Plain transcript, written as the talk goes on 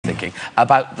talking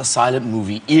about the silent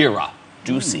movie era.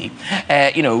 Do see,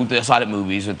 you know, the silent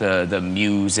movies with the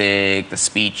music, the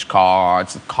speech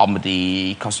cards, the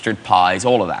comedy, custard pies,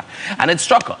 all of that. And it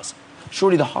struck us,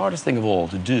 surely the hardest thing of all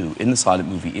to do in the silent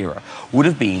movie era would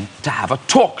have been to have a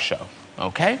talk show.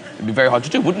 Okay? It'd be very hard to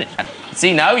do, wouldn't it? And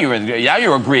see, now you're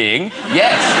agreeing.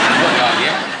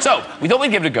 Yes. So, we thought we'd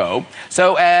give it a go.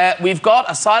 So, we've got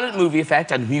a silent movie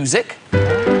effect and music.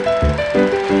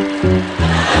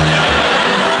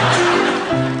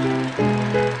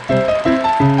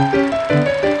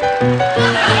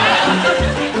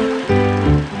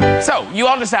 So, you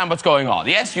understand what's going on,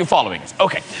 yes? You're following us.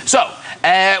 Okay, so,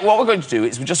 what we're going to do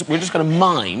is we're just going to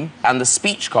mime, and the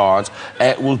speech cards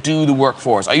will do the work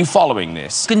for us. Are you following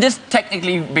this? Can this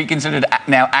technically be considered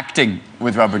now acting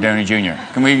with Robert Downey Jr.?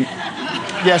 Can we...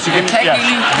 Yes, you can. Technically...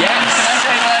 Yes.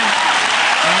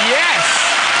 Yes.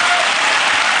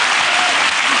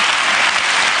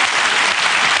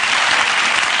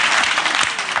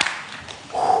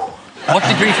 What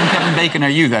degree from Kevin Bacon are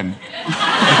you, then?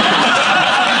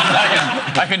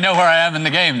 I can know where I am in the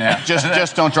game now.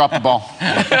 Just don't drop the ball.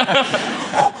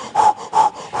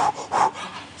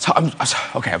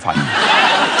 Okay, I'm fine.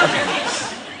 Okay.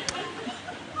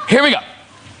 Here we go.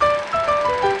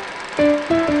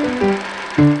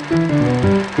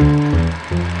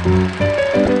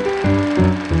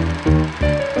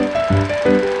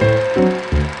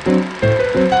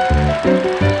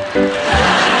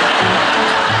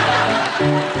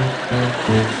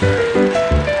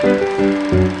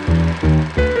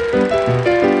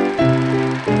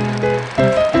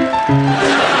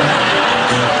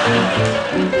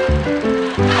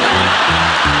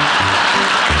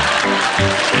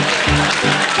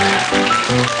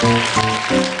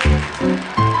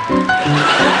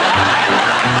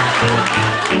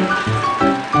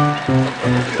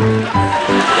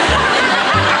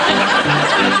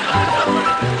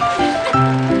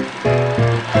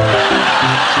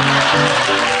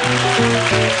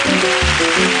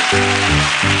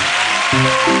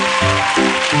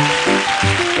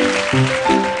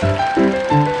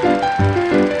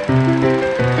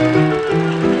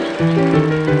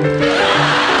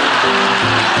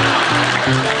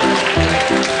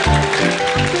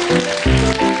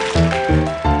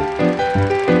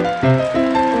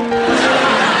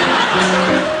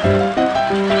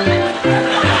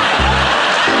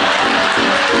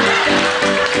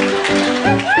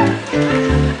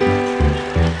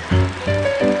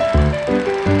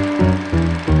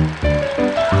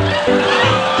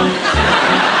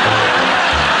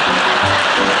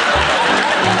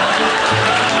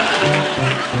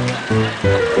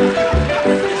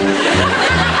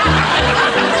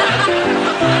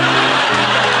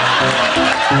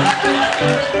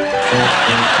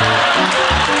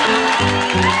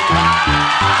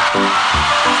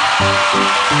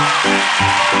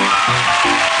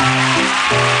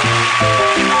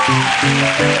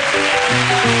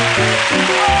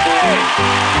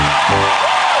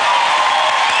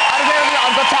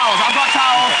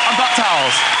 I've got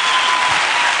towels.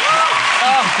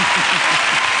 Oh.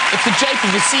 It's the Jake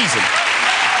of the season.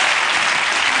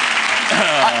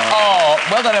 Oh,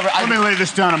 well done, Let me lay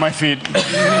this down on my feet.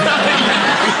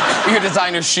 Your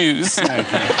designer shoes. Now,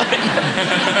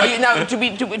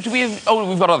 oh,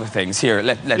 we've got other things here.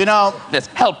 Let's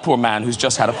help poor man who's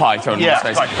just had a pie thrown in his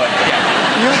face.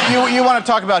 You want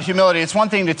to talk about humility. It's one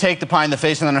thing to take the pie in the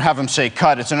face and then have him say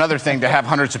cut. It's another thing to have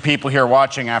hundreds of people here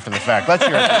watching after the fact. Let's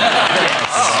hear it.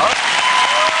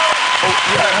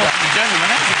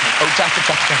 Jack. Here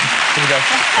we go.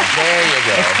 There you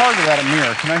go. It's hard without a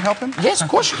mirror. Can I help him? Yes, of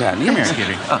course you can. Come here,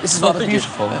 Kitty. This is rather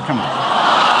beautiful. Come on.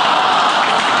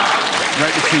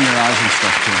 Right between your eyes and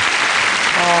stuff, too.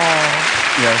 Oh.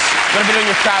 Yes. Got a bit on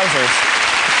your trousers.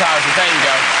 There you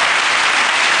go.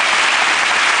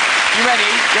 You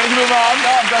ready? Ready to move on?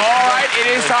 All right, it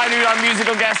is time to meet our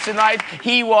musical guest tonight.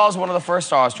 He was one of the first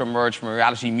stars to emerge from a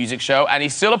reality music show, and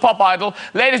he's still a pop idol.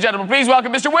 Ladies and gentlemen, please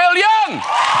welcome Mr. Will Young!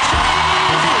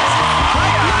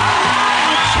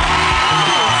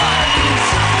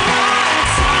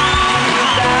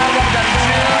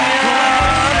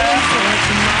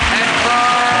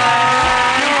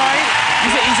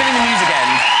 He's in the music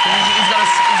end. He's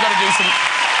got to do some...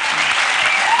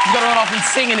 You've got to run off and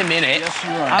sing in a minute. Yes,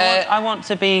 you're right. I want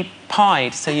to be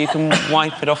pied so you can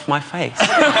wipe it off my face.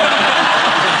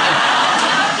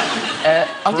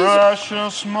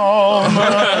 Precious moments.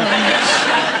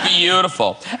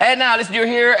 Beautiful. Now, listen, you're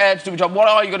here to do a job. What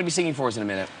are you going to be singing for us in a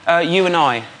minute? You and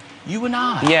I. You and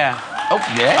I? Yeah. Oh,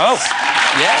 yes. Oh.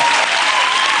 Yeah.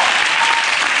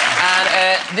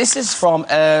 And this is from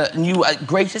new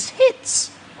Greatest Hits.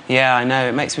 Yeah, I know.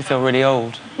 It makes me feel really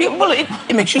old. Yeah, well,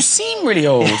 it makes you seem really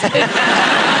old.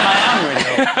 I am really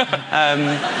old.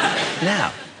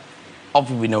 Now,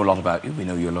 obviously we know a lot about you. We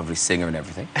know you're a lovely singer and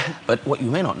everything. But what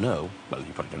you may not know, well,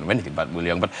 you probably don't know anything about Will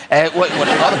Young, but what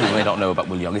a lot of people may not know about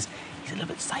Will Young is he's a little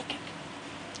bit psychic.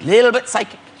 A little bit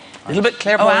psychic. A little bit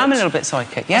clairvoyant. Oh, I am a little bit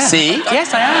psychic, yeah. See?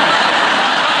 Yes, I am.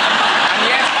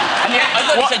 And yet, I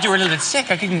thought you said you were a little bit sick.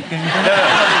 I couldn't...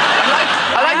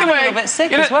 I like the way... I'm a little bit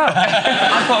sick as well.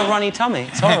 I've got a runny tummy.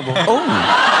 It's horrible. Oh.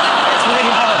 It's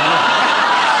really horrible.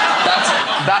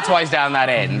 That's why he's down that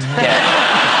end. Yeah.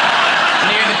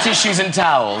 Near the tissues and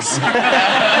towels.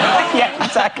 Yeah,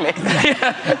 exactly.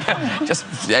 Just,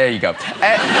 there you go.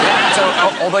 So,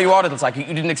 although you are a little psychic,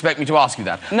 you didn't expect me to ask you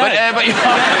that. No. But you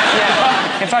are.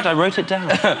 Yeah. In fact, I wrote it down.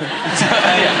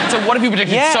 So what have you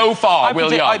predicted so far,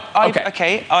 Will Young?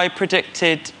 I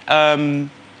predicted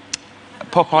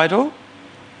Pop Idol.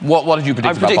 What did you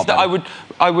predict about Pop Idol? that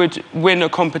I would win a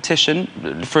competition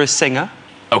for a singer.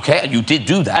 Okay, and you did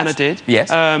do that. And I did.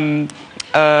 Yes.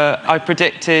 I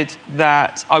predicted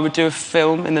that I would do a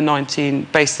film based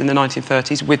in the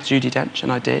 1930s with Judi Dench,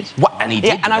 and I did. What? And he did?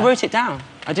 Yeah, and I wrote it down.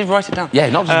 I did write it down. Yeah,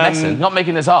 not just messing, not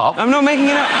making this up. I'm not making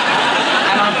it up.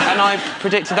 and I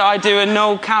predicted that I'd do a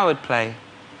Noel Coward play.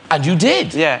 And you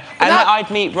did? Yeah. And that I'd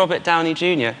meet Robert Downey Jr.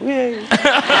 Yay. No, you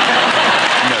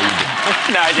didn't.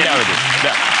 No, I didn't. No, I didn't.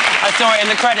 No. I saw it in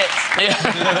the credits.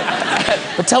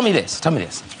 Yeah. But tell me this.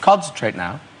 Concentrate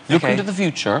now. Look into the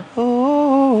future.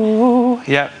 Ooh.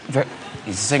 Yeah.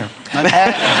 He's a singer. Don't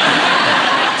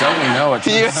we know it?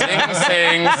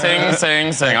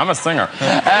 Sing. I'm a singer.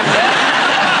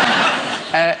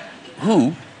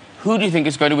 Who do you think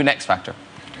is going to win X Factor?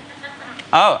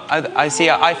 Oh, I see.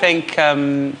 I think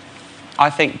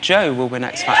Joe will win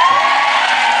X Factor.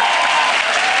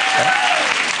 Okay.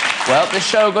 Well, this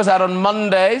show goes out on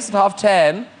Mondays at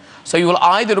 10:30, so you will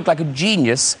either look like a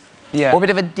genius or a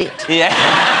bit of a dick. Yeah.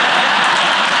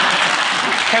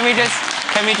 Can we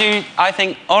do, I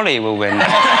think Ollie will win.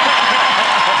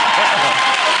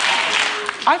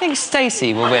 I think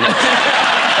Stacey will win it.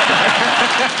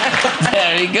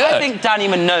 Very good. I think Danny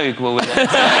Minogue will win it.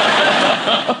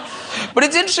 But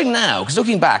it's interesting now, because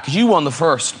looking back, because you won the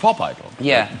first Pop Idol.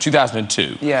 Yeah.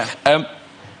 2002. Yeah.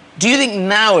 Do you think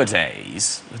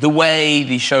nowadays, the way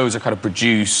these shows are kind of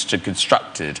produced and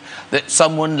constructed, that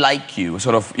someone like you,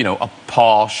 sort of, you know, a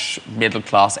posh,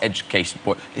 middle-class, educated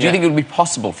boy, do you think it would be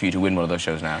possible for you to win one of those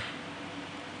shows now?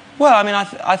 Well, I mean,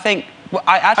 I think...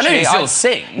 I know you still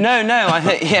sing. No,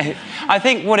 I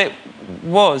think what it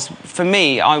was, for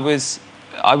me, I was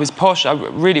posh. I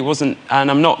really wasn't, and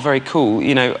I'm not very cool,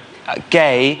 you know,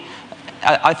 gay.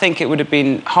 I think it would have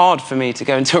been hard for me to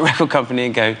go into a record company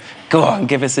and go on,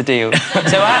 give us a deal.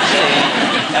 So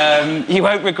actually, you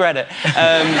won't regret it.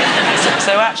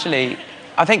 So actually,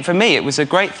 I think for me it was a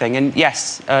great thing. And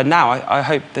yes, now I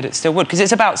hope that it still would, because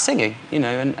it's about singing, you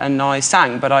know. And I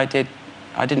sang, but I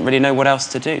didn't really know what else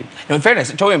to do. No, in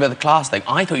fairness, talking about the class thing,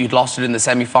 I thought you'd lost it in the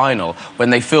semi-final when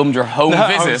they filmed your home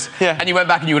visit, and you went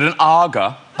back and you had an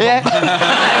Aga. Yeah.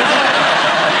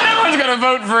 Going to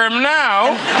vote for him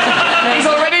now. He's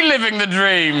already living the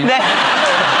dream.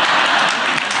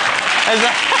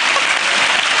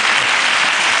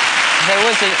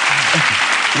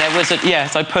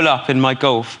 Yes, I pull up in my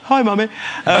Golf. Hi, Mummy.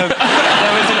 There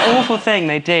was an awful thing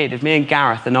they did of me and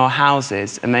Gareth in our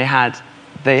houses, and they had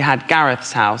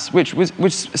Gareth's house, which was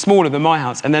smaller than my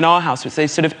house, and then our house, which they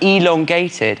sort of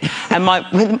elongated, and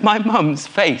my mum's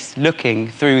face looking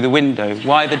through the window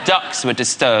while the ducks were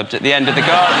disturbed at the end of the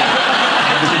garden.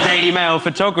 It was the Daily Mail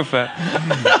photographer.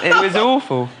 It was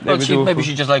awful. Maybe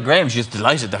she's just like Graham. She's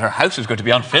delighted that her house was going to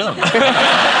be on film.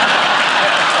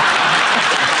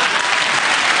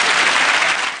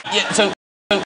 Yeah, so